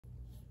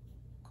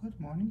Good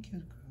morning,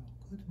 cute girl.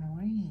 Good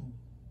morning.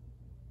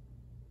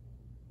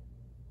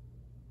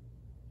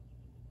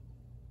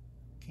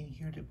 Can you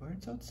hear the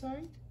birds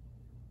outside?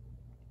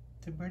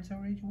 The birds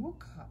already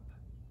woke up.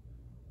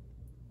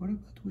 What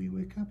about we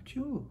wake up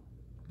too?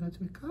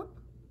 Let's wake up?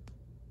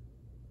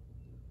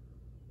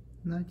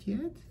 Not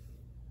yet?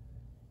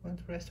 Want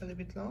to rest a little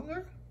bit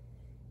longer?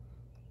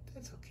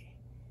 That's okay.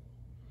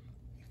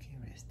 You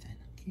can rest then,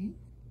 okay?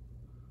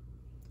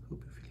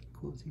 Hope you're feeling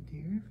cozy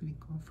there, feeling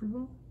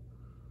comfortable.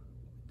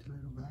 With the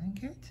little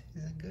blanket,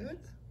 is that good?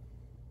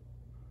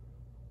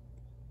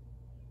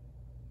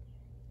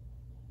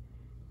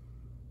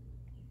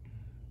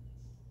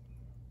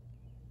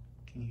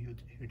 Can you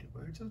hear the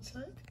birds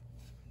outside?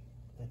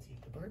 Let's hear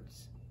the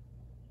birds.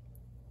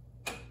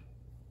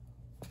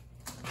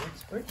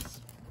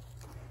 Birds.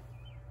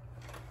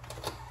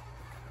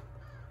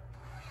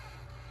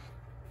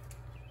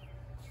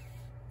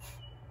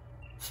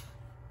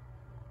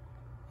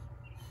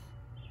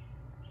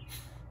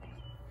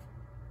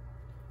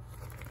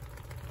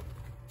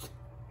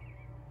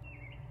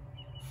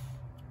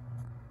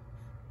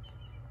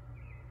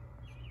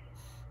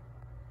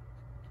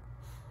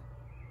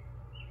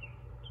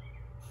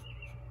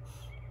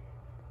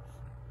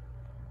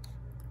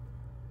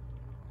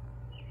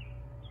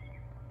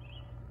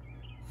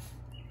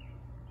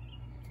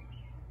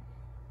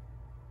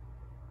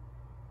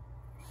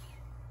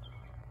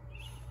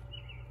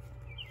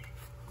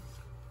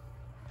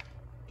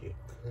 Good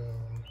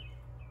girl.